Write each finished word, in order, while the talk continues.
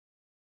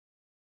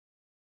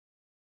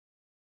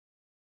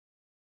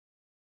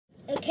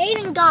Okay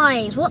then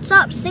guys, what's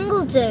up?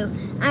 Singledo,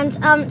 and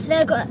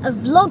today I've got a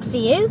vlog for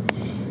you.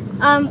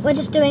 We're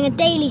just doing a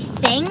daily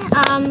thing.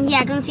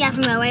 Yeah, going to the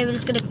Alpha Motorway. We're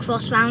just going to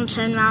cross round,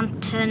 turn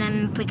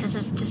in because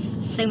there's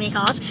just so many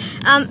cars.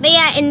 But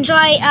yeah,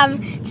 enjoy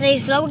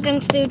today's vlog. We're going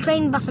to do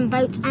train, bus and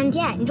boat, and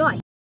yeah, enjoy.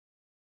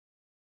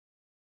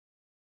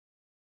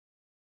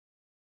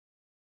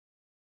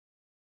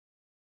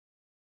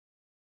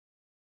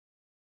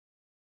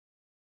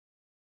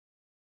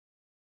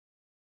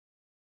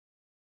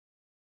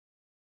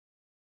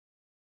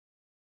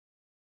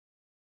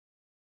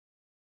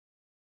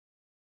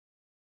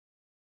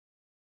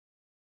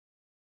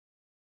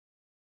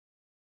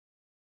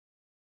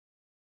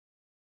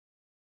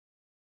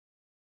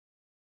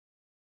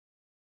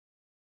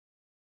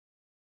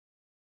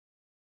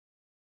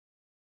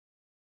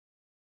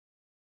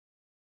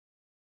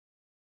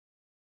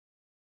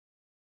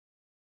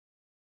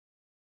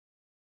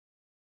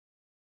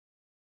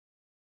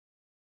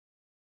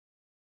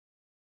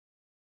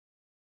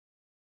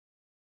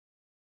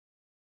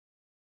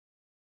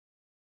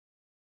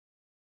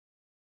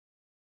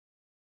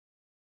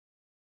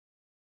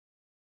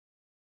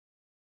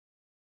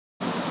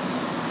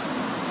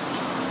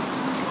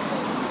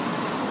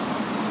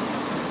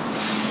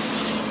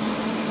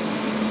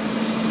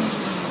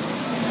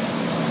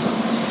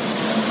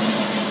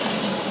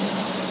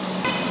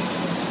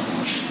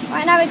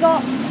 Right now we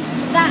got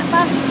that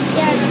bus,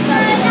 yeah,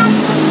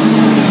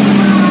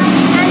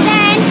 and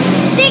then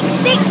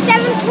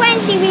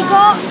 66720 we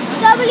got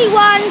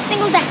W1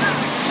 single decker.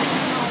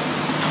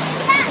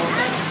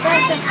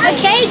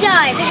 Okay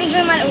guys, if you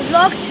enjoyed my little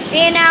vlog,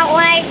 we are now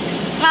on a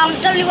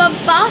W1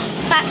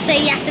 bus back to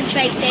Yatton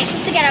train station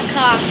to get our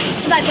car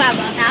to my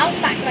grandma's house,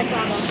 back to my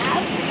grandma's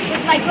house.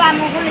 This is my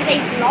grandma holiday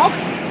vlog,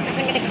 as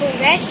I'm going to call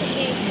this. If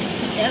you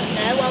don't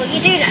know, well you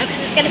do know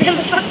because it's going to be on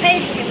the front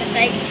page for goodness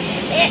sake.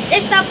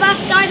 This is our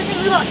bus, guys. I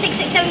think we've got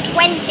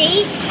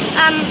 66720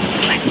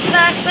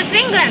 first West of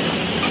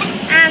England.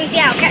 And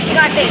yeah, I'll catch you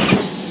guys soon.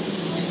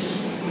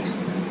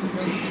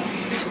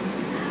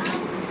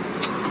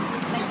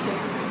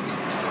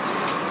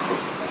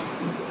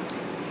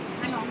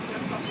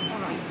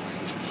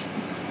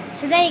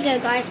 So there you go,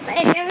 guys. But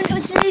if you haven't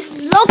enjoyed today's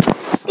vlog,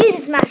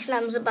 please smash the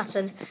thumbs up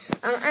button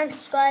and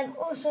subscribe.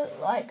 Also,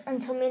 like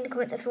and tell me in the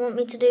comments if you want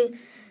me to do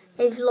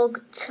a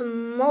vlog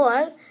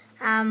tomorrow.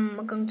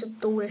 We're going to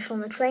do this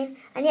on the train.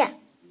 And yeah,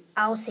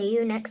 I'll see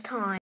you next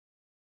time.